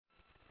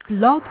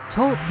Blog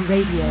Talk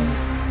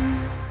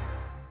Radio.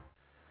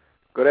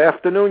 Good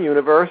afternoon,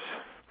 universe.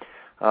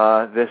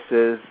 This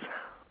is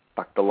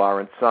Dr.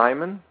 Lawrence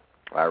Simon,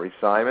 Larry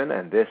Simon,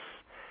 and this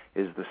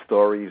is the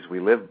Stories We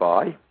Live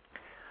By,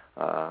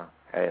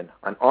 and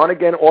an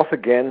on-again,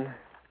 off-again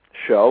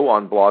show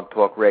on Blog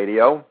Talk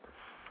Radio.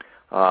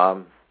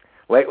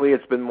 Lately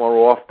it's been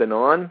more off than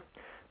on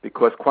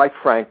because, quite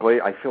frankly,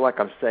 I feel like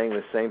I'm saying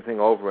the same thing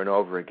over and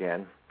over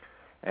again.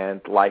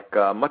 And like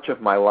much of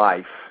my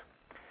life,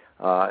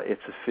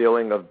 it's a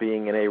feeling of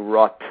being in a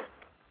rut.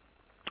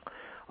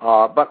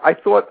 But I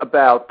thought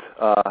about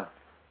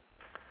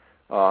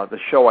the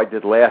show I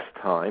did last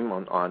time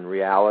on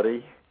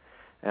reality,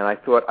 and I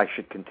thought I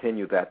should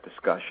continue that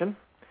discussion.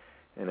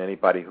 And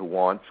anybody who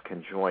wants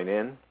can join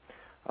in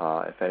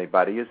if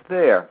anybody is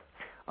there.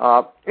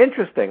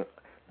 Interesting.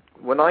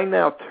 When I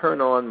now turn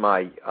on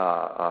my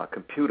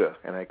computer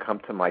and I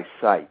come to my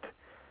site,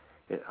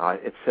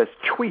 it says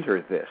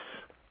Tweeter this.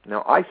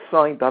 Now, I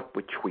signed up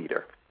with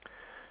Tweeter.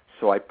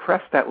 So I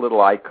pressed that little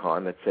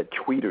icon that said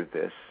Tweeter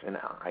this, and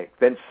I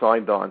then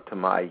signed on to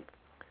my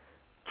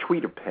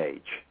Tweeter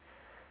page.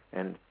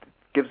 And it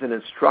gives an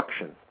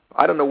instruction.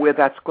 I don't know where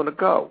that's going to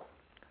go.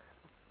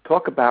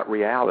 Talk about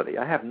reality.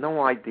 I have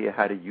no idea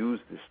how to use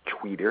this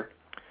Tweeter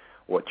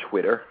or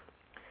Twitter.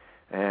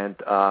 And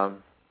so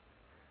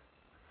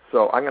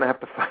I'm going to have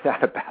to find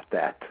out about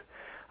that.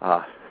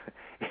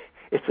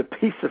 It's a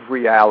piece of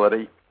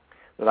reality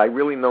that I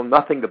really know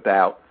nothing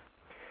about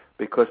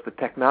because the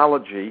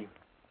technology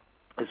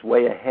is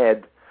way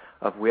ahead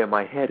of where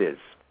my head is.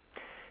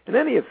 In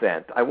any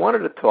event, I wanted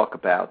to talk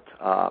about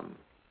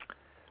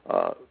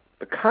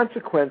the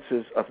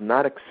consequences of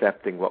not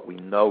accepting what we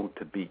know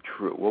to be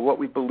true, or what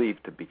we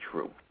believe to be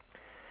true.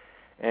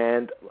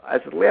 And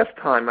as the last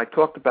time, I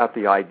talked about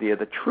the idea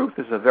that truth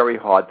is a very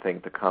hard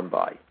thing to come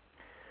by.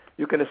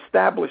 You can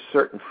establish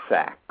certain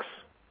facts,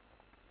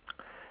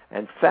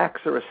 and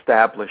facts are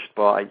established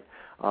by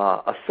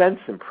a sense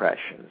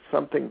impression,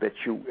 something that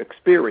you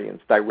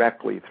experience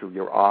directly through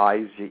your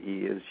eyes, your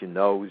ears, your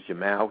nose, your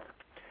mouth,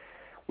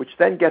 which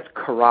then gets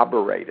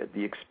corroborated.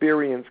 The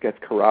experience gets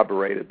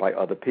corroborated by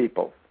other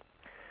people.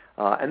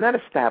 And that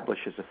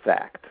establishes a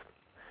fact.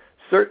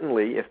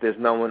 Certainly, if there's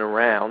no one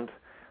around,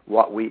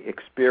 what we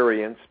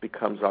experience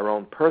becomes our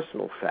own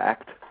personal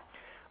fact.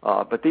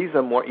 But these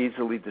are more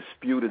easily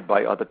disputed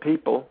by other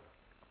people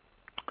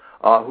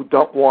who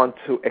don't want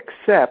to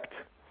accept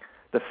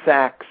the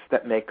facts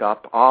that make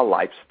up our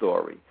life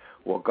story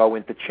or go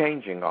into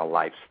changing our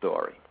life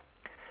story.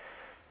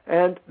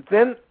 And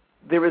then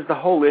there is the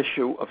whole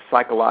issue of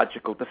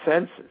psychological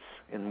defenses,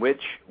 in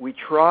which we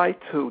try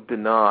to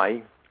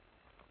deny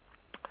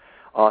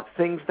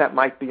things that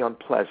might be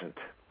unpleasant,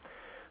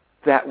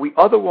 that we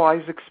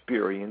otherwise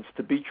experience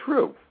to be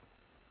true.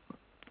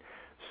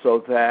 So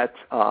that,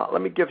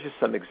 let me give you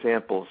some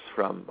examples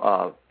from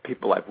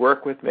people I've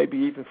worked with, maybe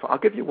even, I'll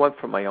give you one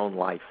from my own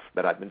life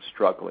that I've been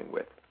struggling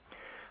with.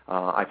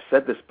 I've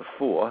said this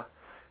before,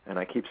 and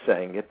I keep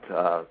saying it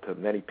to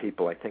many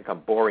people. I think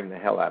I'm boring the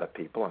hell out of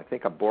people. I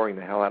think I'm boring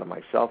the hell out of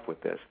myself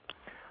with this.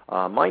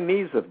 My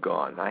knees have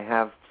gone. I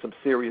have some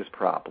serious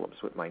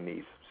problems with my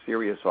knees,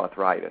 serious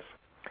arthritis.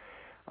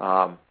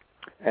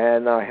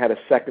 And I had a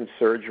second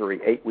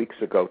surgery 8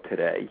 weeks ago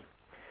today,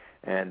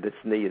 and this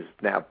knee is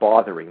now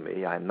bothering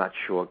me. I'm not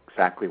sure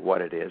exactly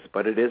what it is,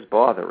 but it is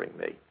bothering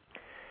me.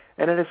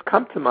 And it has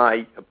come to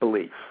my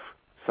belief,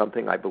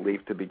 something I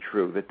believe to be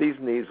true, that these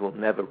knees will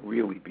never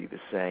really be the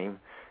same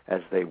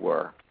as they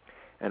were.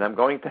 And I'm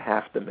going to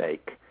have to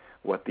make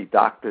what the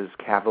doctors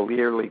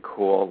cavalierly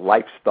call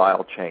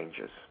lifestyle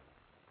changes.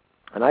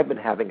 And I've been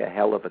having a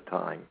hell of a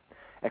time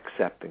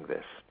accepting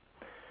this.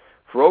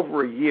 For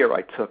over a year,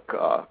 I took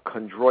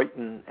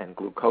chondroitin and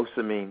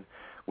glucosamine,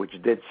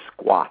 which did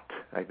squat.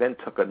 I then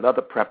took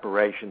another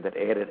preparation that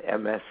added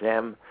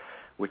MSM,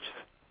 which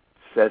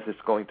says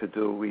it's going to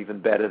do even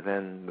better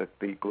than the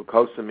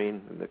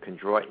glucosamine and the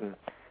chondroitin,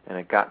 and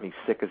it got me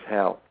sick as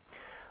hell.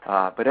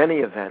 But any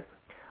event,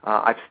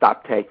 I've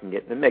stopped taking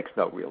it, and it makes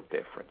no real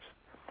difference.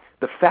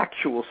 The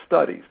factual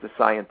studies, the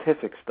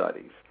scientific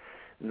studies,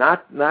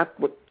 not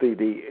what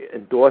the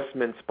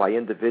endorsements by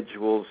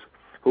individuals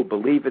who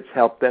believe it's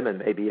helped them, and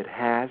maybe it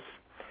has,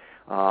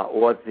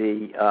 or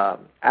the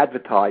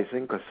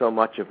advertising, because so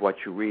much of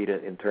what you read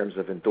in terms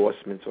of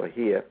endorsements or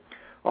hear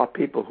are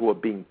people who are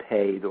being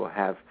paid or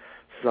have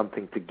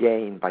something to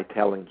gain by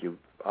telling you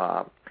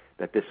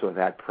that this or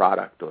that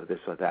product or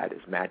this or that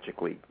is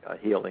magically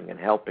healing and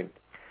helping.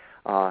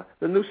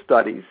 The new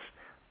studies,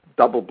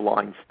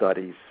 double-blind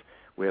studies,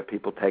 where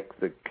people take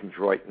the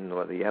chondroitin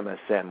or the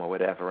MSM or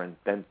whatever, and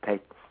then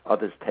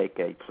others take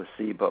a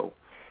placebo,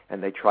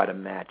 and they try to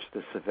match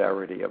the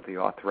severity of the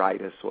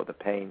arthritis or the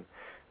pain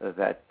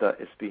that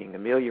is being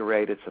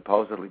ameliorated,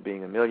 supposedly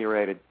being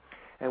ameliorated.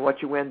 And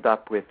what you end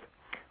up with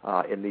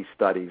in these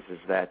studies is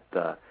that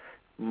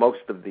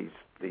most of these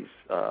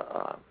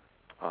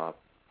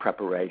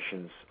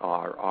preparations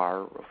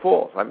are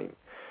false. I mean,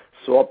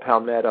 saw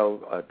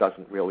palmetto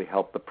doesn't really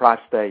help the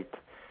prostate,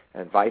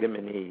 and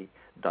vitamin E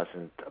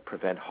doesn't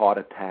prevent heart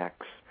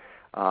attacks.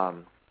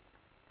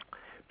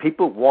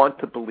 people want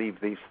to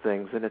believe these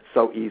things, and it's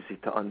so easy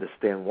to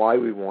understand why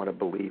we want to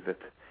believe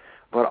it.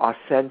 But our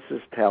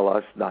senses tell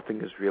us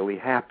nothing is really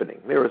happening.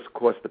 There is, of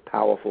course, the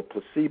powerful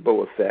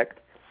placebo effect,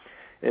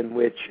 in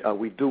which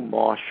we do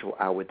marshal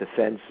our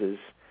defenses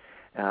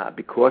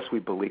because we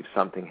believe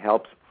something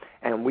helps,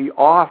 and we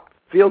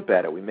feel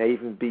better. We may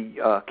even be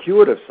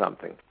cured of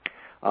something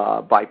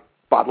by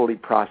bodily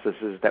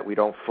processes that we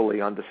don't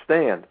fully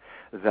understand,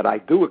 that I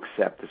do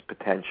accept as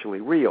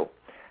potentially real.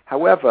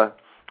 However,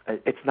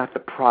 it's not the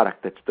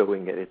product that's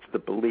doing it. It's the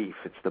belief.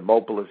 It's the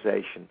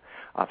mobilization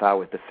of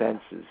our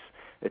defenses.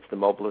 It's the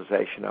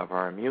mobilization of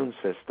our immune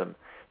system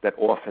that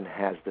often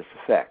has this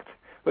effect.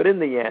 But in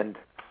the end,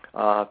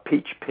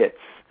 peach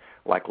pits,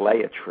 like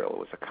Laetrile,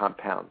 was a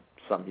compound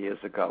some years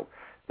ago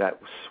that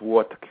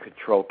swore to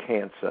control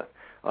cancer,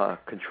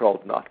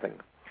 controlled nothing.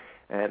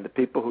 And the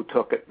people who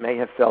took it may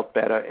have felt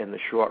better in the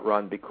short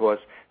run because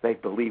they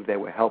believed they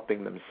were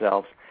helping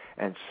themselves.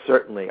 And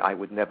certainly I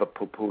would never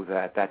poo-poo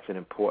that. That's an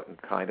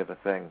important kind of a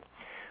thing.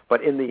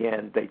 But in the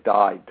end, they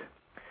died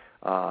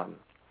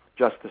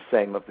just the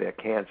same of their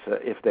cancer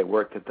if they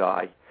were to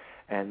die.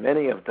 And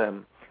many of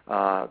them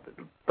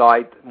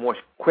died more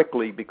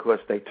quickly because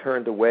they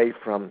turned away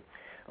from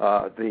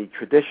the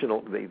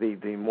traditional,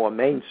 the more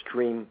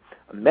mainstream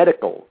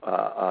medical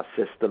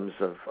systems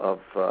of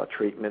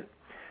treatment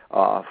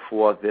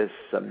for this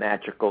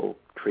magical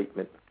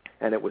treatment.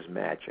 And it was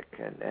magic,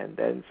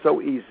 and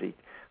so easy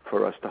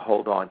for us to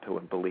hold on to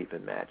and believe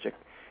in magic.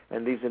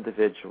 And these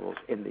individuals,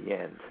 in the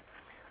end,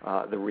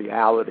 the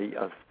reality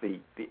of the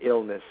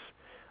illness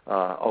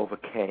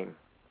overcame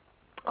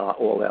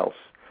all else,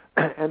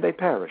 and they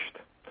perished.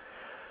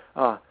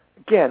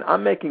 Again,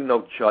 I'm making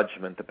no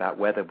judgment about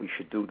whether we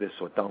should do this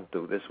or don't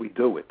do this. We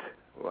do it.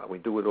 We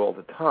do it all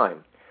the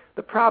time.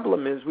 The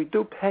problem is we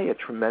do pay a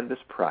tremendous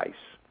price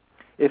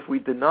if we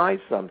deny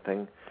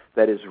something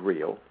that is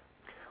real,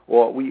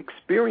 or we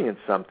experience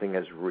something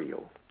as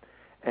real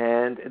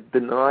and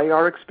deny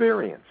our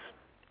experience.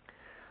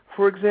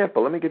 For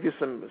example, let me give you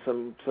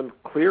some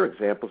clear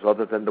examples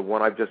other than the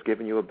one I've just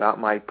given you about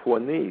my poor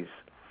knees.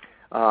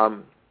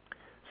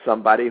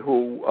 Somebody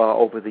who,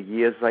 over the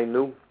years I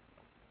knew,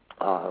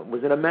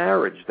 was in a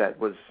marriage that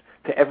was,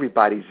 to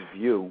everybody's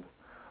view,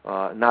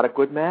 not a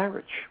good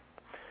marriage.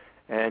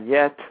 And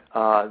yet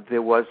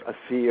there was a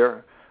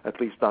fear,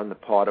 at least on the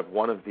part of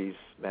one of these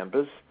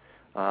members,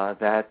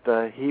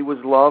 that he was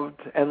loved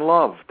and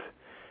loved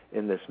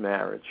in this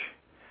marriage.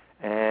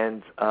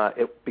 And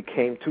it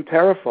became too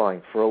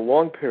terrifying for a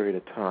long period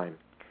of time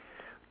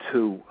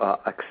to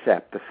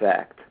accept the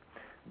fact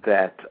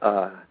that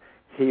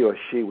he or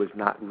she was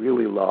not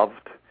really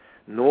loved,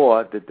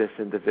 nor did this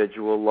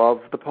individual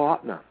love the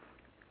partner.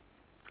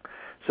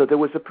 So there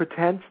was a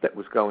pretense that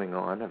was going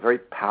on, a very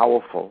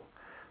powerful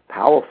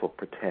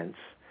pretense.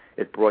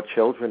 It brought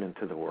children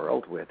into the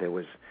world where there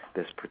was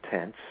this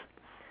pretense.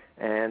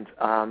 And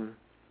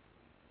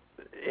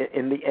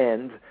in the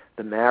end,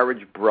 the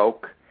marriage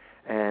broke,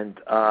 and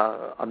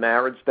a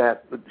marriage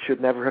that should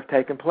never have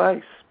taken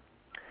place,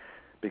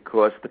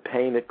 because the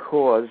pain it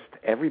caused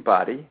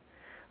everybody,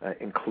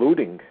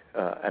 including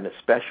and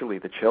especially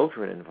the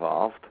children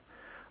involved,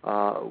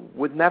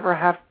 would never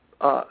have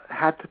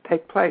had to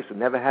take place, and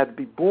never had to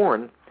be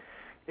born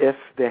if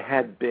there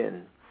had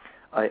been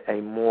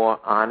a more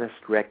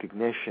honest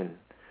recognition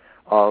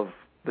of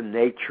the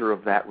nature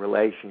of that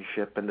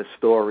relationship and the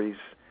stories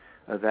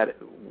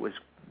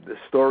the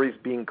stories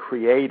being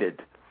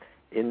created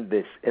in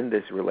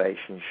this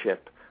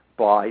relationship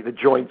by the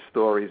joint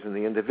stories and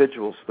the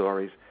individual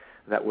stories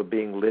that were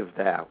being lived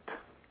out.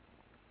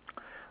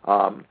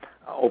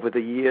 Over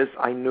the years,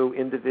 I knew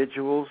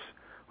individuals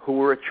who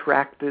were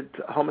attracted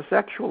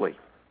homosexually.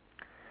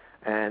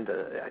 And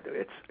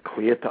it's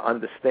clear to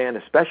understand,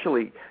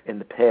 especially in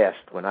the past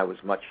when I was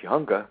much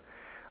younger,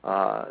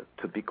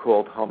 to be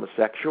called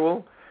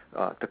homosexual,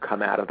 to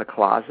come out of the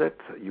closet,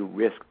 you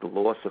risk the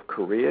loss of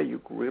career,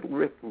 you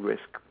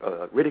risk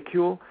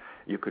ridicule,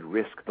 you could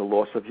risk the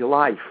loss of your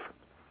life.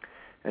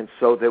 And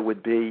so there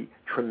would be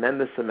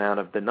tremendous amount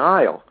of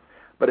denial.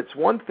 But it's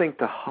one thing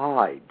to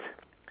hide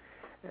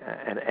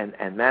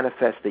and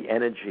manifest the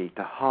energy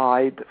to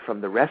hide from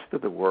the rest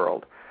of the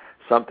world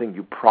something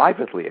you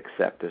privately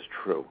accept as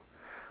true.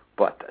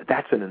 But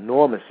that's an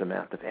enormous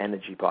amount of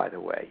energy, by the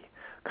way,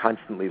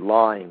 constantly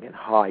lying and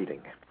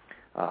hiding.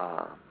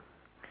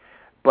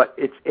 But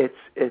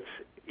it's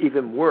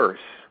even worse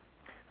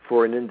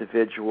for an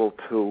individual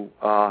to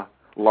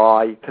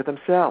lie to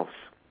themselves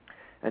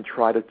and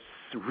try to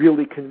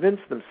really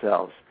convince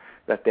themselves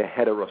that they're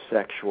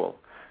heterosexual,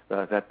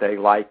 that they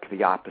like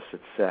the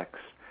opposite sex,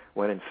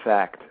 when in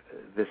fact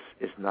this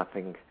is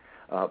nothing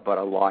but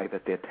a lie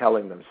that they're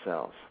telling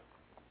themselves.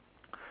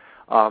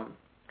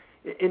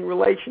 In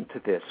relation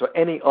to this or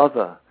any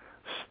other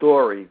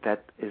story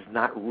that is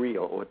not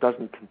real or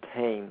doesn't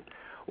contain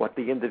what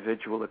the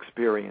individual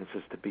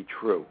experiences to be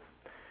true,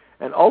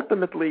 and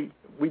ultimately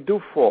we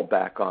do fall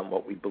back on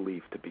what we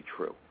believe to be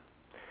true.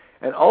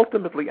 And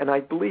ultimately, and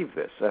I believe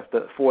this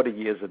after 40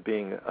 years of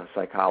being a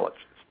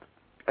psychologist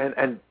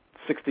and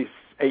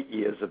 68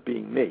 years of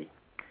being me,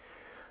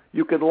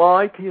 You can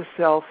lie to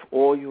yourself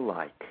all you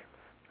like,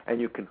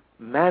 and you can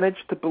manage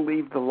to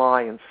believe the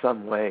lie in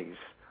some ways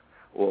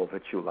all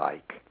that you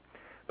like.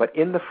 But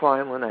in the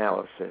final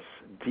analysis,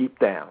 deep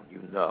down,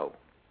 you know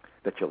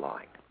that you're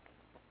lying.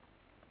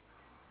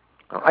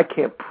 Now, I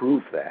can't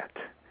prove that,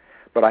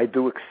 but I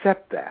do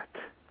accept that.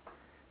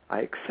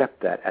 I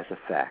accept that as a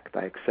fact.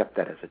 I accept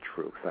that as a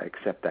truth. I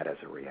accept that as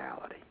a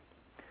reality.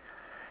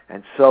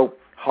 And so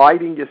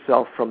hiding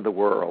yourself from the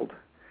world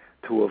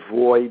to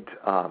avoid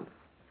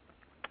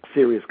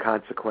serious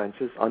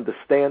consequences,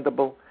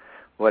 understandable,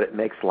 but it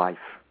makes life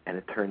and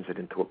it turns it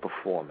into a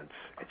performance.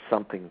 It's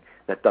something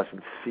that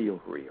doesn't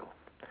feel real.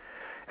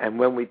 And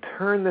when we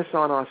turn this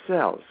on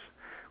ourselves,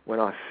 when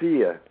our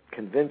fear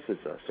convinces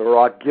us, or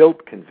our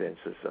guilt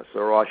convinces us,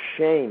 or our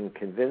shame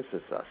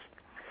convinces us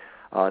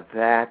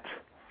that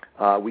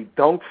we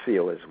don't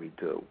feel as we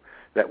do,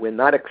 that we're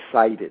not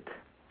excited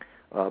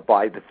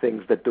by the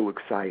things that do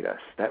excite us,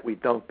 that we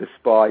don't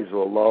despise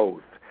or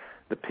loathe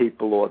the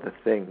people or the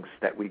things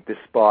that we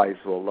despise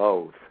or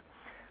loathe,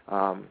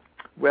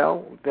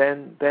 well,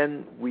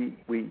 then we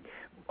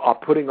are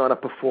putting on a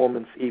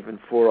performance even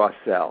for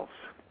ourselves.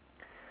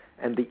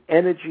 And the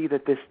energy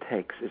that this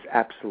takes is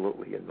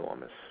absolutely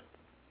enormous.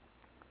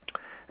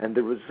 And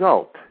the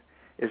result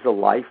is a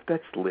life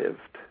that's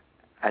lived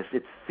as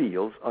it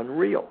feels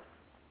unreal.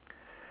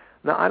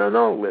 Now, I don't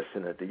know,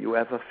 listener, do you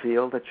ever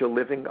feel that you're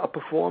living a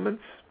performance?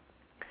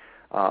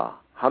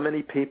 How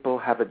many people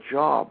have a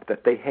job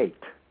that they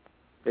hate,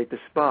 they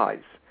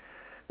despise?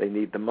 They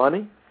need the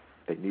money,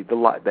 they need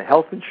the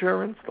health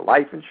insurance, the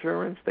life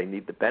insurance, they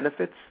need the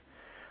benefits.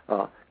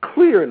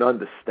 Clear and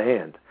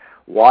understand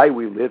why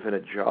we live in a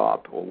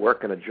job or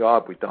work in a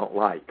job we don't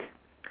like,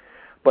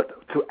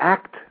 but to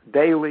act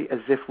daily as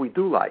if we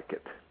do like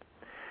it.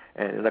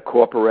 And in a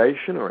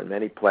corporation or in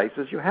many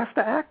places, you have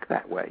to act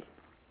that way.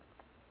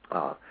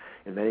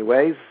 In many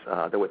ways,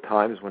 there were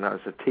times when I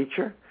was a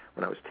teacher,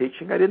 when I was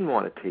teaching, I didn't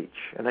want to teach,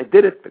 and I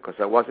did it because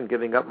I wasn't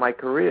giving up my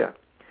career.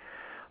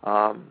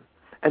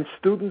 And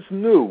students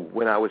knew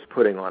when I was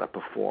putting on a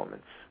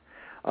performance.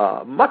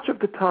 Much of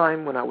the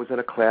time when I was in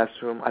a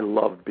classroom, I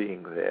loved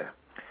being there.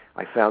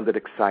 I found it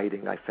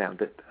exciting. I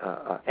found it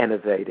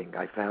innovating.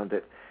 I found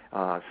it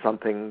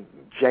something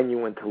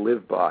genuine to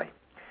live by.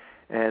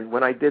 And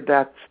when I did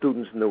that,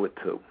 students knew it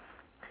too.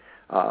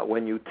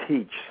 When you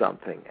teach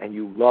something and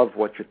you love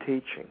what you're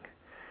teaching,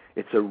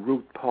 it's a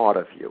root part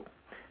of you.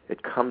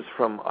 It comes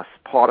from a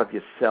part of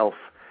yourself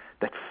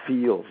that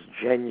feels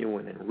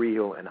genuine and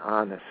real and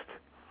honest.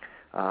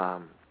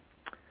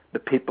 The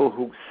people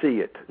who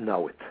see it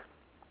know it.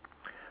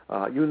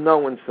 You know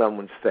when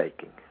someone's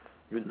faking.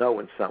 You know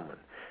when someone.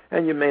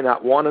 And you may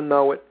not want to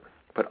know it,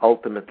 but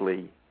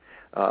ultimately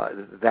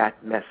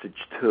that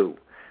message too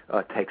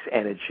takes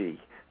energy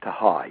to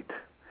hide.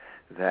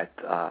 That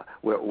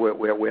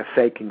we're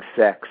faking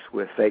sex,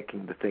 we're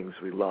faking the things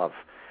we love.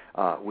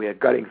 We're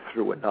getting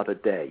through another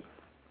day,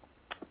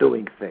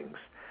 doing things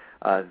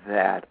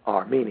that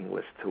are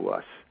meaningless to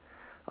us,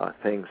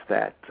 things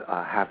that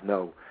have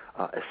no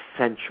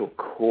essential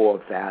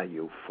core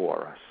value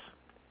for us.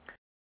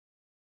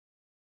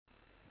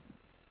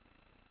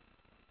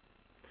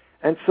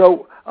 And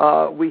so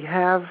we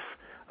have,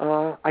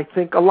 I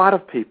think, a lot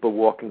of people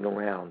walking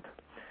around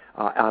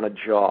on a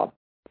job,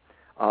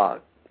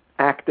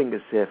 acting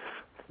as if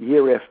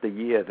year after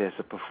year there's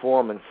a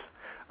performance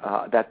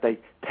that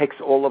takes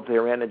all of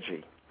their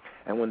energy.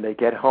 And when they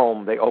get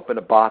home, they open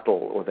a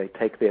bottle or they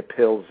take their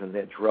pills and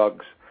their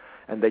drugs,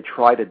 and they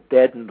try to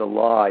deaden the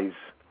lies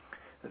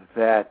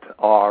that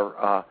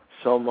are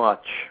so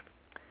much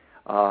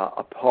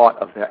a part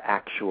of their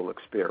actual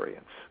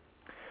experience.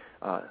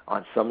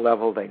 On some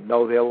level, they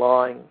know they're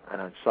lying,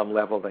 and on some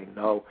level, they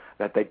know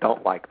that they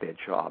don't like their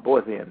job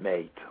or their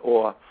mate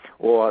or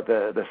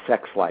the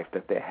sex life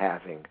that they're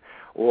having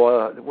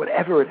or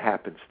whatever it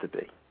happens to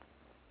be.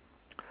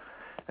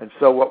 And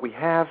so what we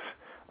have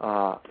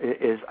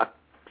is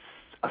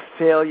a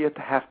failure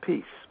to have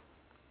peace.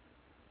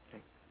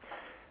 Okay?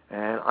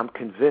 And I'm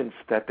convinced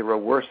that there are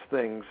worse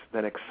things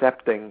than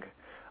accepting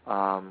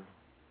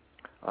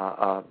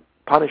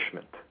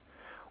punishment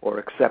or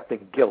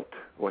accepting guilt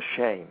or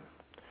shame.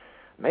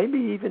 Maybe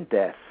even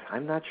death.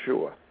 I'm not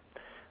sure.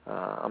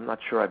 I'm not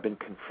sure I've been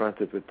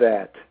confronted with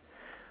that.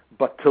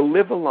 But to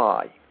live a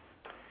lie,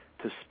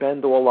 to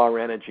spend all our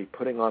energy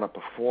putting on a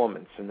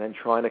performance and then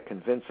trying to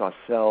convince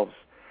ourselves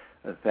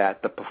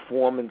that the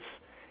performance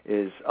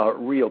is a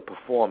real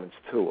performance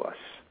to us.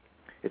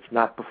 It's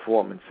not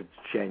performance, it's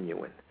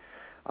genuine.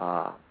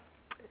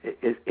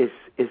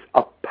 Is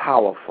a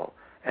powerful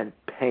and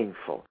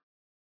painful.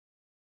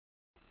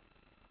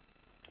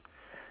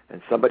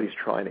 And somebody's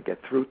trying to get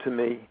through to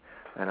me,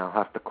 and I'll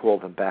have to call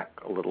them back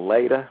a little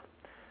later.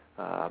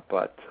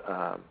 But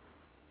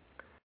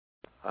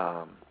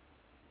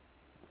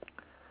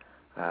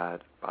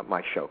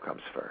my show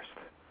comes first.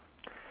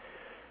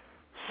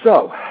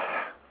 So,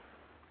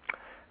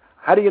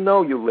 how do you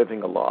know you're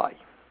living a lie?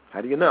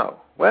 How do you know?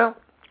 Well,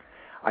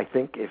 I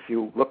think if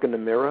you look in the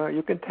mirror,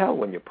 you can tell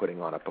when you're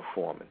putting on a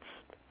performance.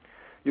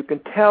 You can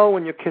tell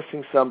when you're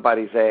kissing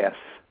somebody's ass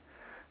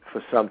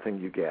for something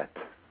you get.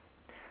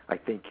 I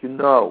think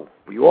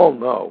we all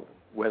know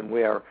when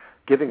we're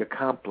giving a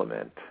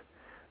compliment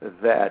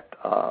that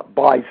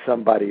buys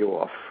somebody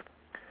off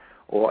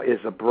or is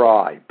a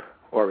bribe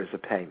or is a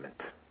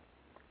payment.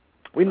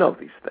 We know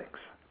these things.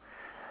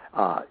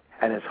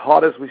 And as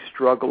hard as we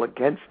struggle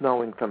against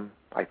knowing them,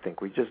 I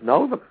think we just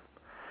know them.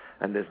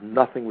 And there's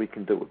nothing we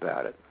can do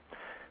about it.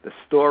 The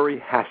story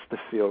has to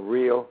feel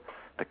real.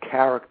 The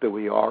character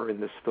we are in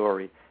the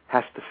story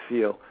has to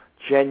feel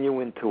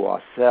genuine to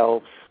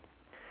ourselves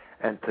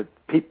and to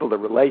people. The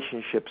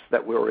relationships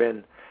that we're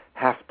in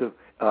have to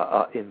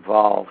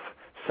involve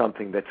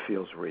something that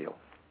feels real.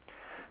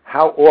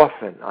 How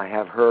often I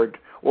have heard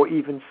or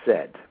even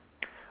said,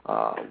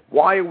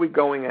 why are we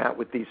going out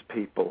with these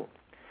people?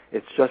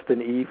 It's just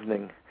an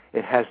evening.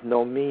 It has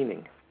no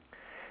meaning.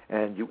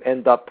 And you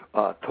end up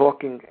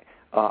talking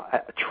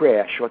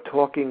trash or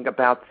talking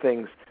about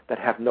things that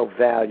have no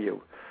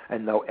value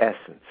and no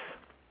essence.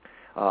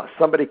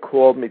 Somebody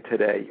called me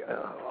today,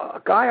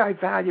 a guy I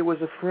value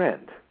as a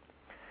friend.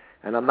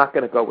 And I'm not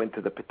going to go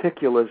into the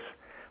particulars,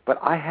 but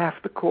I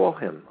have to call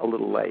him a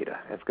little later.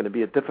 It's going to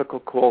be a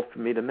difficult call for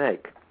me to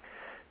make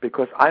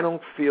because I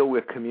don't feel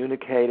we're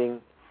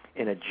communicating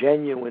in a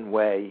genuine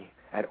way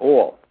at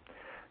all.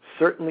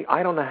 Certainly,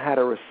 I don't know how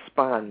to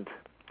respond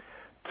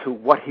to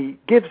what he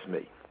gives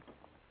me,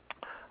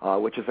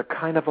 which is a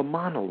kind of a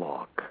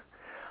monologue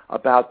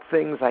about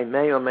things I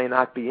may or may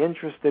not be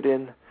interested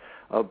in,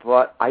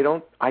 but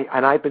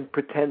I've been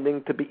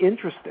pretending to be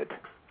interested.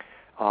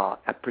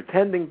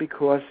 Pretending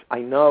because I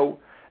know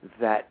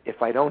that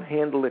if I don't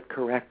handle it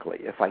correctly,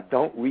 if I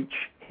don't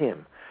reach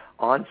him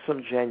on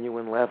some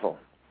genuine level,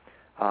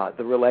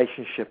 the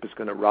relationship is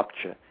going to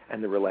rupture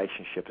and the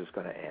relationship is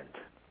going to end.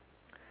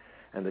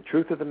 And the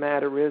truth of the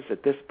matter is,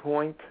 at this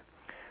point,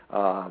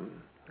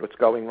 what's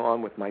going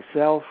on with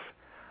myself,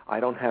 I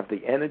don't have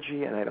the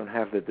energy and I don't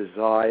have the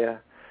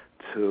desire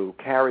to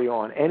carry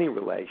on any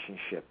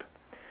relationship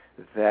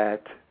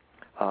that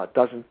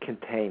doesn't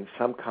contain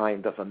some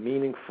kind of a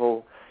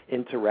meaningful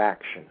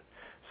interaction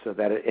so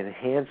that it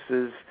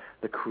enhances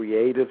the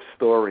creative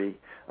story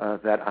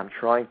that I'm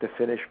trying to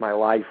finish my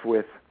life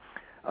with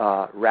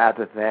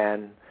rather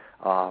than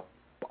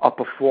a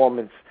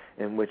performance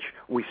in which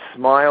we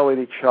smile at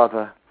each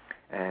other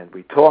and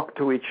we talk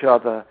to each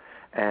other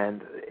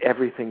and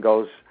everything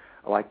goes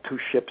like two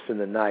ships in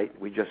the night.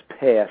 We just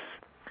pass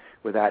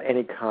without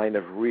any kind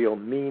of real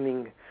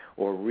meaning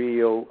or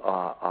real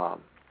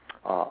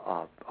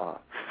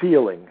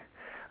feeling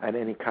and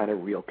any kind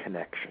of real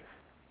connection.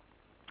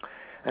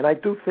 And I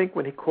do think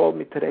when he called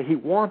me today, he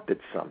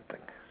wanted something,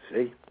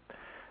 see?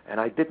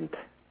 And I didn't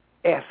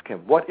ask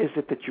him, what is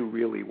it that you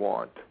really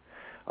want?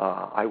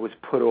 I was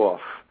put off.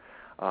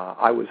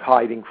 I was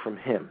hiding from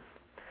him.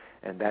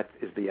 And that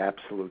is the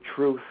absolute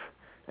truth,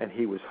 and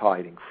he was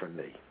hiding from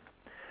me.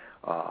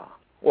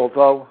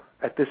 Although,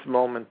 at this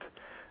moment,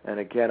 and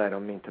again, I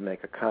don't mean to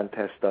make a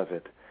contest of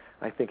it,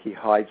 I think he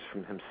hides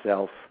from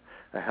himself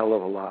a hell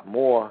of a lot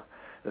more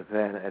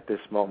than at this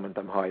moment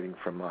I'm hiding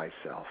from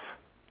myself.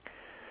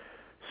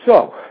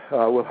 So,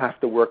 we'll have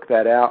to work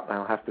that out, and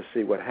I'll have to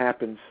see what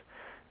happens,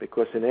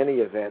 because in any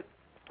event,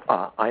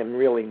 I'm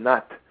really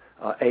not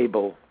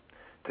able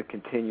to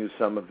continue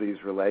some of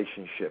these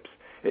relationships.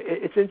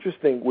 It's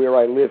interesting where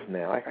I live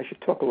now. I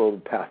should talk a little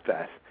about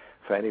that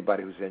for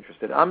anybody who's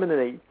interested. I'm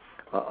in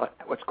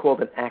what's called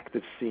an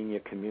active senior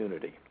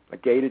community, a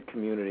gated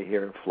community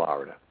here in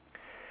Florida.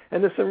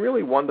 And there's some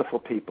really wonderful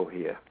people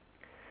here.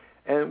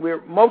 And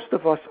most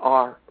of us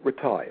are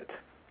retired.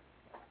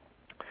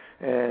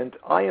 And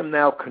I am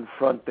now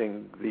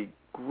confronting the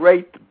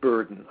great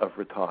burden of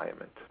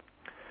retirement.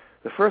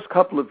 The first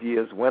couple of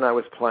years when I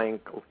was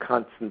playing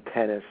constant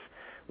tennis,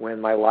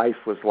 when my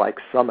life was like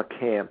summer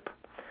camp,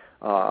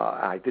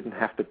 I didn't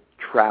have to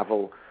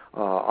travel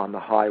on the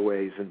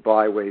highways and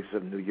byways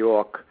of New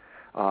York.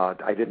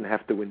 I didn't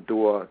have to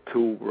endure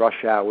 2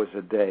 rush hours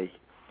a day.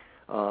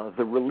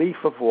 The relief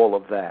of all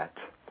of that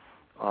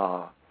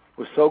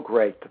was so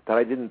great that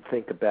I didn't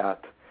think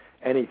about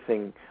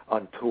anything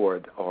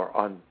untoward or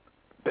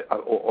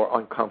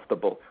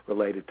uncomfortable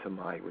related to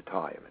my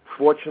retirement.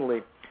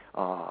 Fortunately,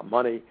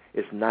 money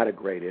is not a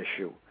great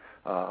issue.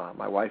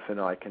 My wife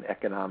and I can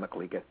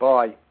economically get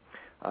by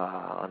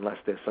unless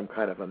there's some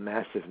kind of a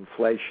massive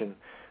inflation,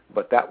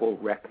 but that will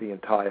wreck the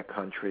entire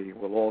country.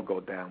 We'll all go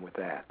down with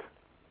that.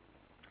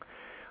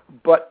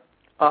 But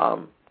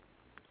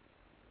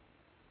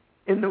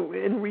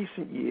in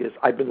recent years,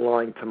 I've been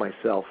lying to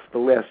myself. The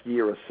last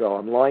year or so,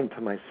 I'm lying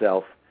to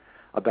myself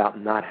about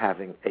not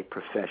having a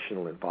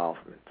professional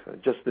involvement.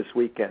 Just this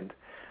weekend,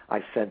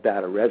 I sent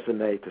out a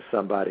resume to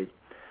somebody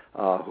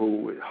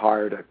who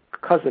hired a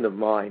cousin of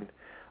mine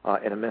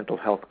in a mental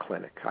health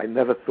clinic. I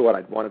never thought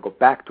I'd want to go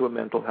back to a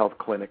mental health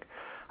clinic.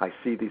 I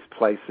see these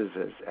places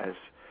as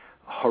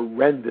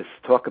horrendous.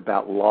 Talk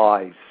about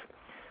lies.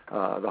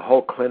 The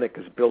whole clinic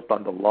is built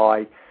on the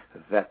lie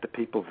that the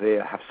people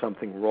there have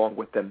something wrong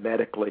with them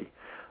medically.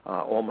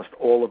 Almost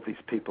all of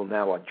these people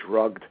now are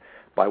drugged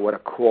by what are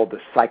called the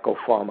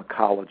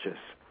psychopharmacologists.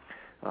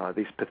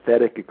 these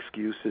pathetic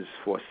excuses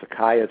for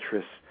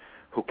psychiatrists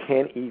who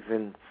can't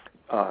even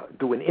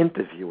do an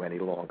interview any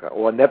longer,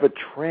 or never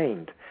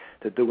trained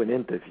to do an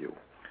interview,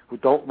 who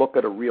don't look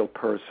at a real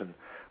person,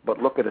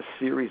 but look at a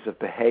series of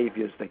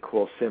behaviors they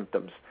call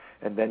symptoms,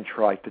 and then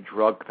try to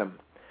drug them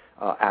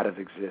out of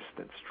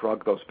existence,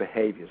 drug those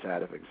behaviors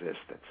out of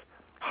existence.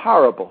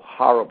 Horrible,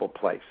 horrible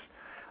place,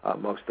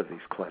 most of these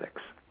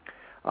clinics.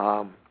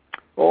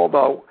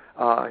 Although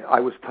I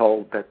was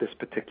told that this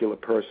particular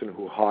person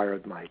who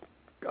hired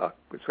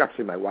it's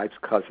actually my wife's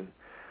cousin,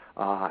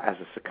 as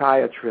a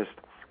psychiatrist,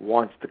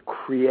 wants to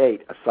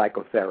create a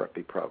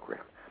psychotherapy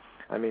program.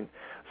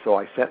 So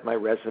I sent my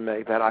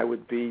resume that I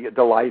would be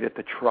delighted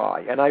to try,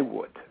 and I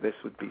would. This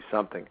would be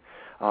something.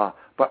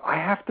 But I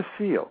have to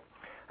feel,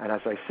 and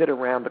as I sit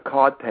around the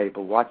card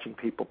table watching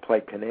people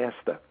play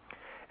canasta,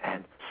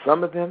 and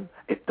some of them,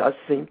 it does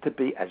seem to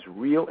be as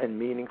real and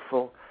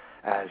meaningful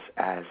as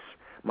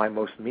my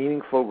most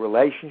meaningful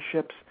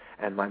relationships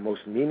and my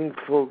most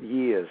meaningful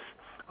years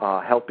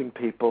helping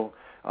people,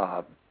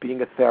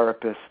 being a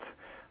therapist,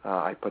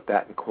 I put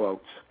that in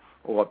quotes,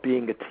 or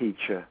being a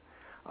teacher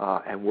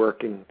and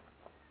working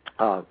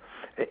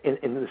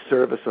in the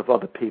service of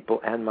other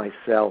people and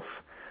myself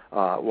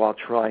while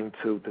trying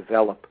to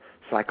develop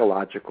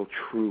psychological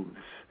truths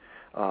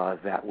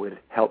that would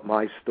help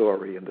my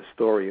story and the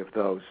story of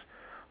those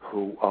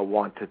who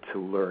wanted to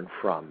learn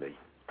from me.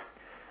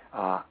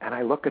 And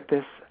I look at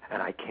this,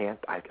 and I can't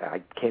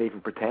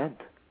even pretend.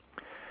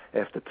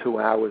 After 2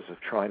 hours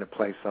of trying to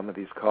play some of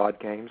these card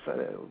games,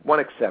 one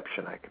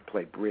exception, I can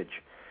play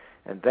bridge,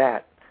 and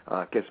that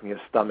gives me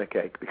a stomach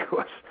ache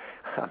because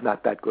I'm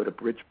not that good a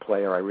bridge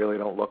player. I really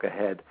don't look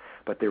ahead,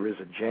 but there is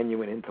a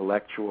genuine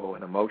intellectual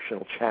and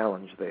emotional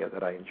challenge there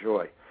that I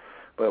enjoy.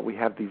 But we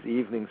have these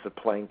evenings of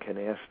playing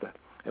canasta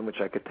in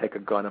which I could take a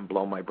gun and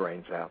blow my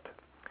brains out.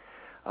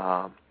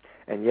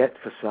 And yet,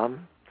 for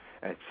some,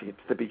 it seems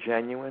to be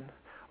genuine,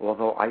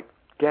 although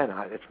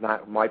it's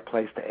not my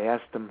place to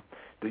ask them,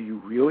 do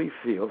you really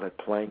feel that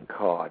playing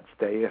cards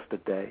day after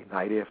day,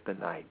 night after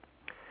night,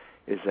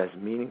 is as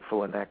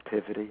meaningful an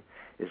activity?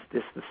 Is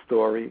this the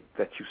story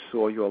that you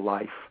saw your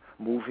life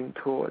moving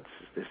towards?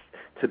 Is this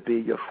to be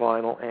your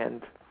final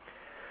end?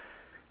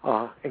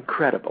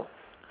 Incredible.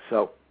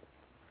 So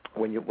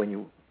when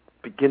you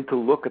begin to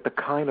look at the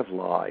kind of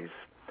lies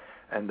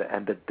and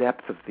the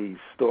depth of these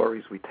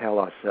stories we tell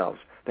ourselves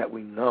that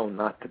we know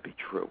not to be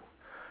true,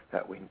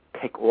 that we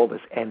take all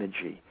this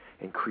energy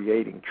in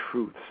creating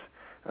truths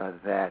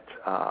that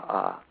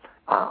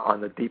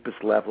on the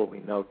deepest level we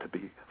know to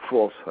be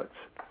falsehoods,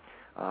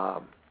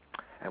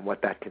 and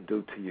what that can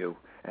do to you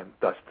and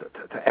thus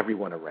to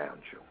everyone around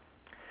you.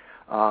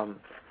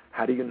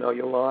 How do you know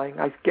you're lying?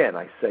 I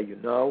say you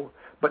know,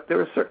 but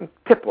there are certain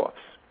tip-offs.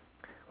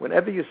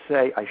 Whenever you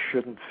say, I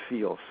shouldn't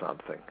feel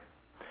something,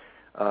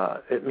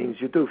 it means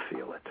you do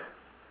feel it.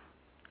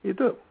 You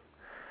do.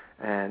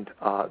 And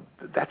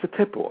that's a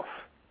tip-off.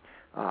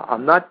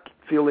 I'm not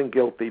feeling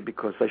guilty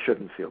because I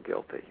shouldn't feel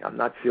guilty. I'm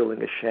not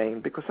feeling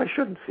ashamed because I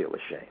shouldn't feel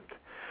ashamed.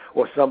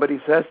 Or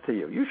somebody says to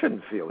you, you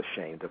shouldn't feel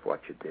ashamed of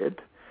what you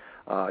did.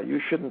 You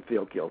shouldn't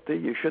feel guilty.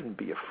 You shouldn't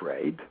be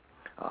afraid.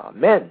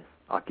 Men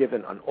are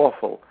given an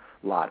awful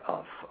lot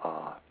of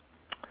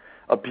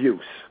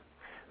abuse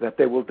that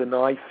they will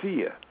deny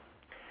fear.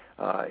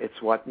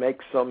 It's what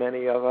makes so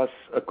many of us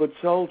good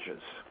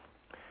soldiers.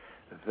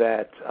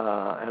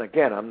 And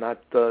again, I'm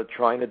not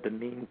trying to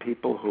demean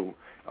people who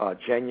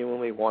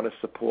genuinely want to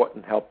support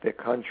and help their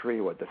country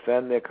or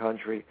defend their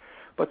country,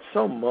 but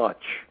so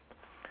much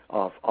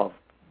of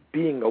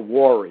being a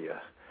warrior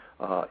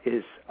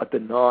is a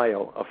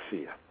denial of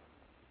fear.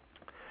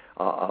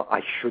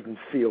 I shouldn't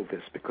feel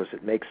this because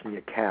it makes me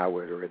a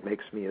coward, or it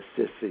makes me a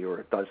sissy, or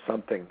it does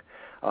something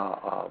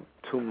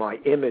to my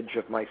image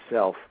of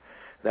myself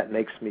that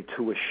makes me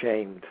too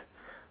ashamed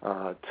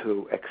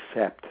to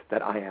accept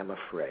that I am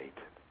afraid.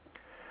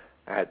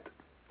 And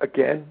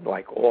again,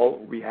 like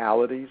all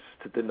realities,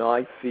 to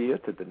deny fear,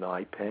 to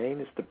deny pain,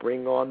 is to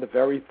bring on the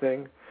very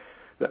thing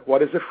that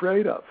one is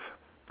afraid of.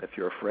 If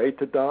you're afraid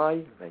to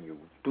die and you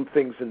do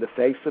things in the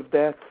face of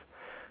death,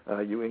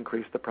 you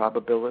increase the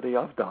probability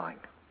of dying.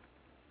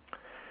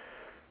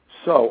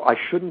 So I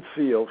shouldn't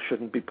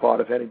be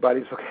part of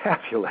anybody's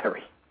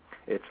vocabulary.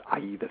 It's I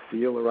either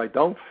feel or I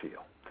don't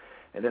feel.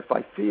 And if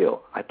I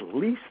feel, at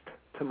least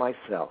to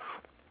myself,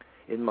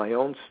 in my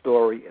own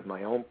story, in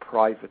my own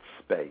private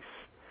space,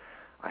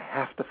 I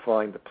have to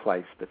find a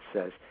place that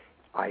says,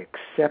 I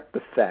accept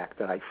the fact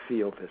that I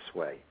feel this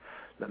way,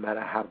 no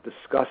matter how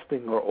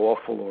disgusting or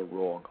awful or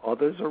wrong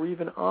others or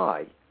even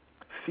I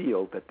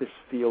feel that this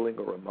feeling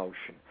or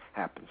emotion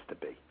happens to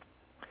be.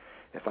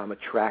 If I'm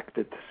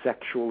attracted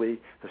sexually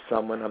to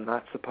someone I'm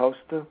not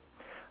supposed to,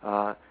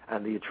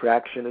 and the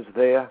attraction is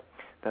there,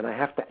 then I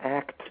have to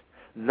act,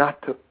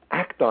 not to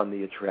act on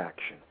the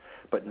attraction,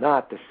 but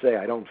not to say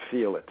I don't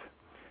feel it,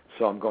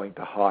 so I'm going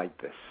to hide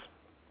this.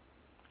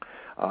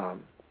 I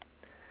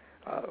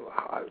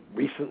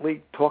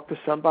recently talked to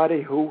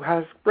somebody who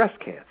has breast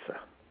cancer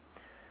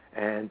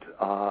and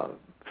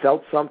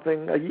felt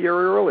something a year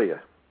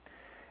earlier.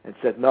 and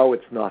said, no,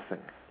 it's nothing.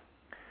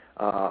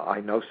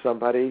 I know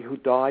somebody who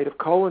died of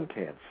colon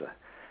cancer,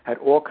 had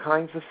all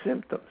kinds of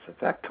symptoms. In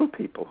fact, 2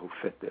 people who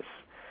fit this.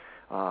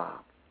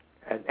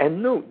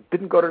 And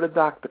didn't go to the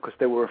doctor because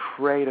they were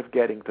afraid of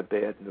getting the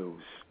bad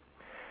news.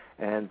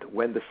 And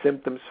when the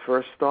symptoms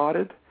first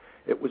started,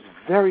 it was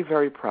very,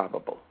 very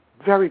probable,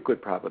 very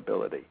good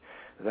probability,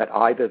 that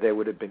either they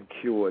would have been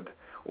cured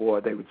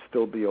or they would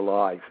still be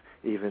alive,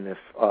 even if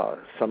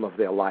some of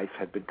their life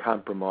had been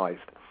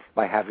compromised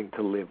by having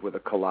to live with a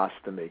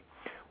colostomy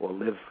or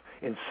live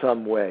in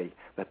some way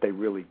that they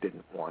really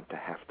didn't want to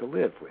have to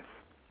live with.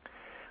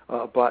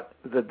 But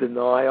the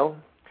denial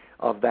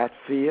of that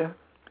fear,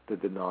 the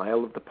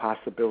denial of the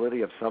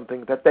possibility of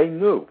something that they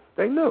knew.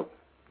 I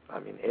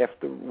mean,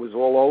 after it was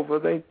all over,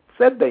 they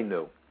said they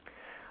knew,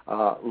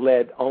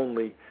 led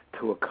only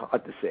to a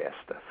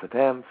disaster for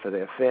them, for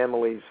their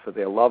families, for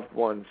their loved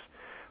ones,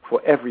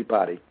 for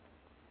everybody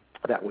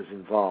that was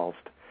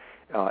involved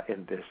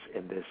in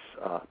this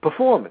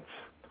performance.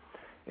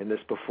 In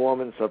this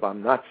performance of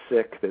I'm not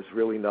sick, there's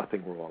really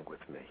nothing wrong with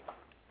me.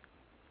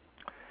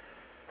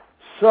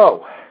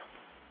 So,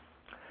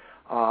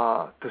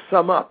 to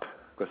sum up,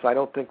 because I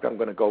don't think I'm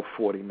going to go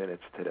 40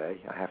 minutes today.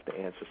 I have to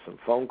answer some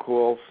phone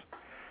calls.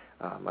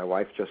 My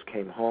wife just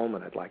came home,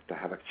 and I'd like to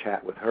have a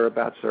chat with her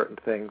about certain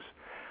things.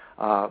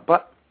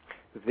 But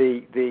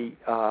the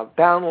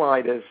bottom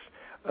line is,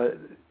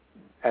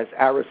 as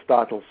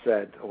Aristotle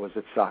said, or was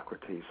it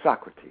Socrates?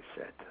 Socrates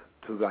said,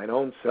 to thine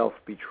own self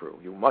be true.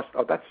 You must,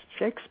 that's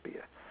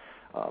Shakespeare.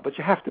 But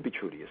you have to be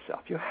true to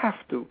yourself. You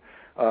have to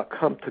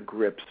come to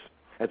grips,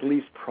 at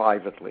least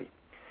privately,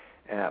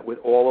 with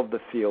all of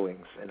the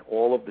feelings and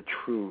all of the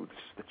truths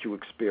that you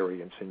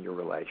experience in your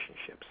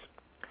relationships.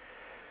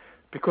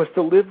 Because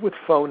to live with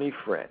phony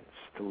friends,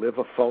 to live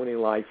a phony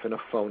life and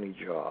a phony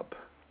job,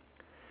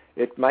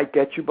 it might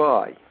get you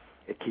by.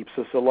 It keeps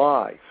us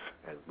alive,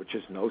 which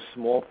is no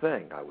small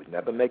thing. I would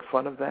never make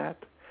fun of that.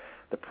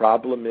 The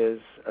problem is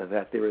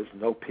that there is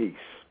no peace.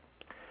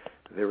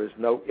 There is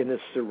no inner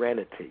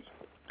serenity.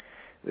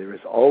 There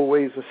is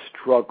always a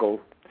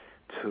struggle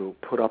to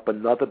put up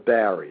another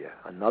barrier,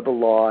 another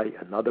lie,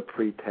 another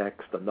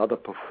pretext, another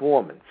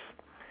performance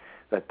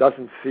that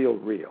doesn't feel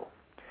real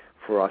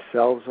for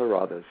ourselves or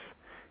others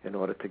in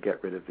order to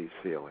get rid of these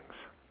feelings.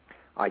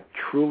 I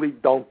truly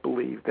don't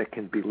believe there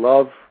can be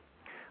love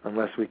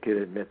unless we can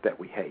admit that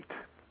we hate.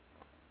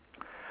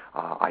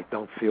 I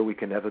don't feel we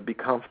can ever be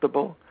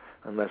comfortable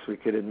unless we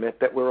can admit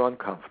that we're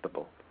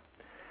uncomfortable.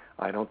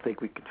 I don't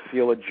think we can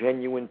feel a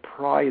genuine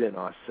pride in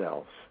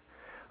ourselves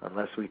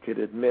unless we could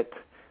admit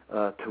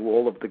to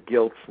all of the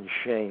guilts and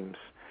shames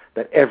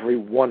that every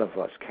one of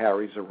us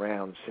carries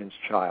around since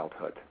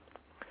childhood,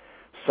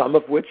 some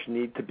of which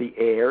need to be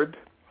aired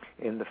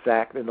in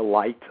the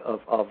light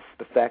of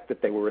the fact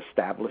that they were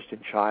established in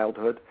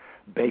childhood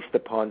based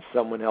upon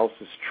someone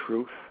else's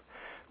truth,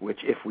 which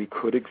if we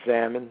could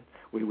examine,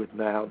 we would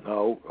now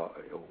know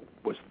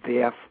was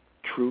their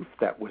truth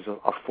that was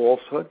a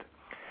falsehood,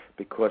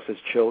 because as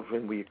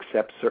children we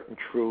accept certain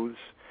truths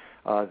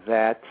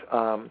that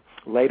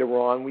later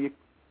on we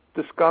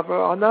discover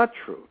are not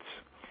truths.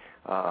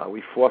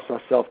 We force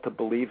ourselves to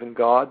believe in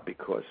God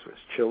because as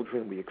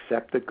children we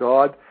accepted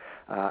God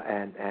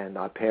and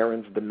our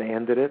parents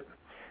demanded it.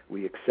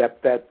 We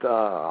accept that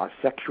our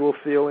sexual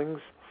feelings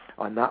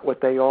are not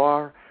what they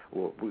are.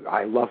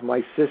 I love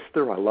my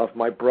sister, I love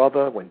my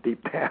brother, when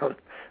deep down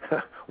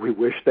we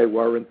wish they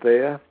weren't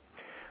there.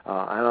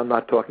 And I'm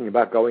not talking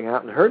about going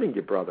out and hurting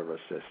your brother or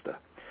sister.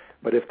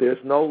 But if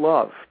there's no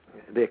love,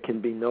 there can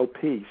be no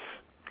peace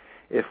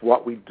if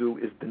what we do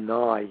is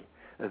deny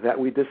that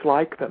we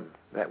dislike them,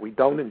 that we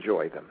don't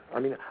enjoy them. I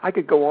mean, I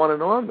could go on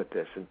and on with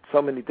this in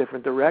so many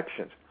different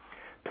directions.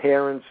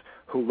 Parents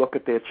who look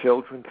at their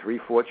children, 3,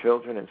 4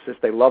 children, and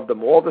insist they love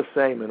them all the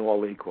same and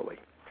all equally.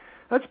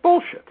 That's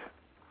bullshit.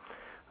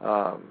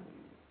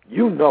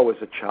 You know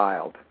as a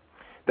child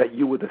that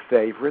you were the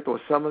favorite, or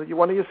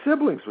one of your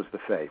siblings was the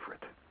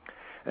favorite.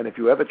 And if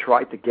you ever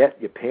tried to get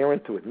your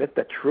parent to admit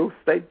that truth,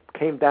 they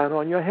came down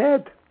on your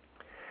head.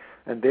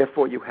 And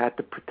therefore you had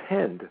to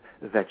pretend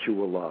that you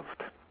were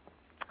loved.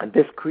 And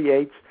this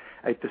creates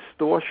a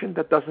distortion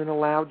that doesn't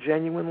allow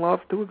genuine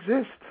love to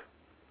exist.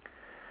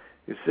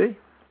 You see?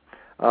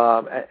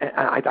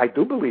 I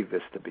do believe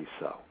this to be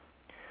so.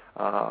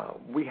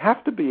 We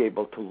have to be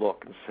able to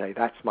look and say,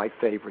 that's my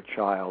favorite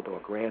child or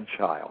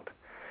grandchild.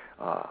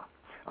 The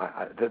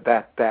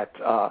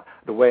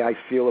way I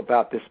feel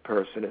about this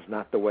person is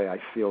not the way I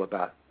feel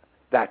about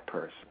that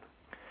person.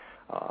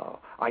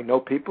 I know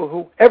people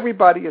who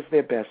everybody is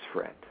their best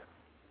friend.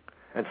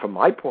 And from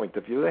my point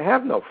of view, they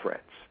have no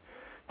friends.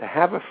 To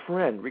have a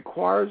friend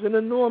requires an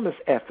enormous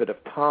effort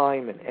of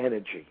time and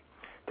energy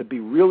to be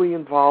really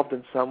involved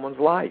in someone's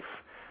life.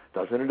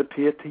 Doesn't it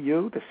appear to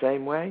you the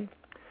same way?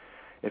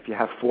 If you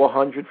have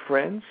 400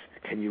 friends,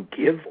 can you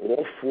give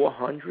all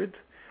 400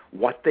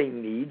 what they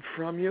need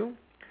from you?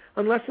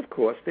 Unless, of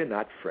course, they're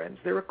not friends,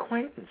 they're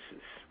acquaintances.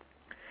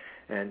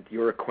 And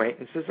your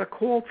acquaintances are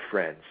called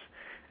friends.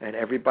 And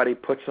everybody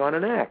puts on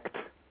an act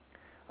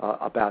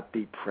about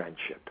deep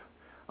friendship.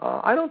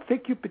 I don't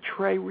think you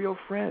betray real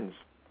friends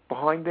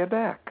behind their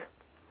back.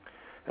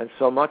 And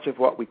so much of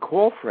what we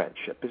call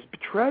friendship is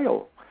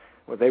betrayal.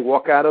 When they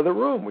walk out of the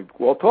room, we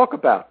all talk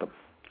about them.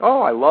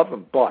 Oh, I love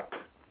them, but...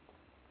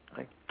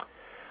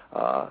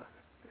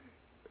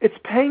 it's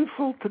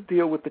painful to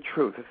deal with the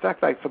truth. In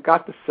fact, I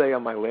forgot to say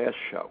on my last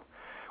show,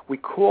 we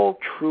call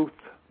truth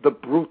the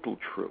brutal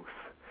truth,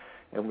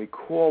 and we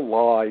call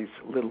lies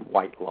little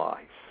white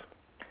lies.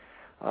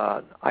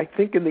 I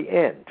think in the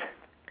end,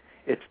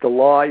 it's the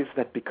lies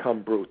that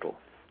become brutal,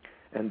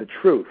 and the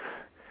truth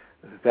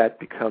that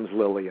becomes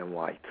lily and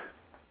white.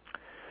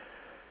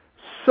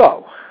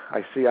 So,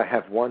 I see I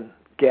have one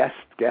guest,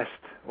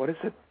 what is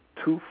it,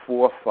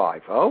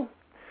 2450?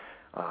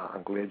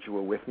 I'm glad you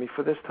were with me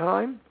for this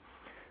time.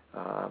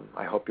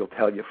 I hope you'll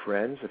tell your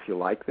friends if you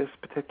like this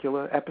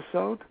particular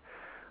episode.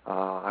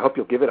 I hope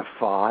you'll give it a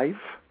 5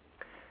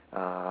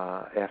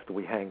 after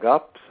we hang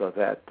up, so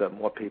that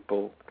more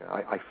people,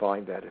 I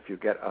find that if you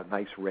get a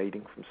nice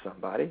rating from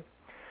somebody,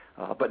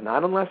 but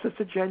not unless it's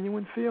a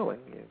genuine feeling.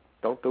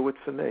 Don't do it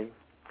for me.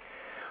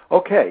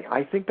 Okay,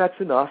 I think that's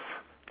enough.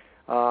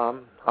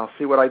 I'll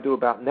see what I do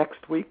about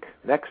next week.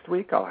 Next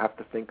week I'll have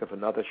to think of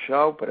another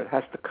show, but it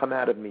has to come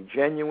out of me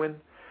genuine,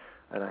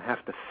 and I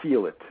have to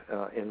feel it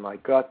in my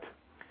gut.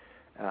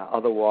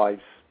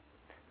 Otherwise,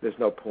 there's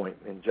no point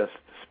in just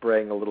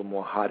spraying a little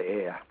more hot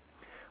air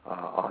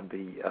on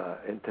the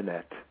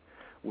Internet,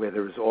 where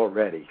there is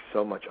already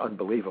so much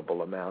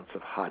unbelievable amounts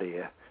of hot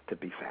air to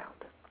be found.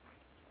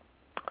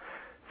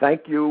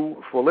 Thank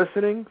you for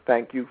listening.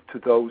 Thank you to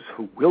those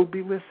who will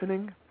be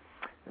listening.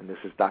 And this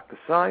is Dr.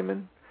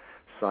 Simon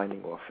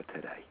signing off for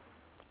today.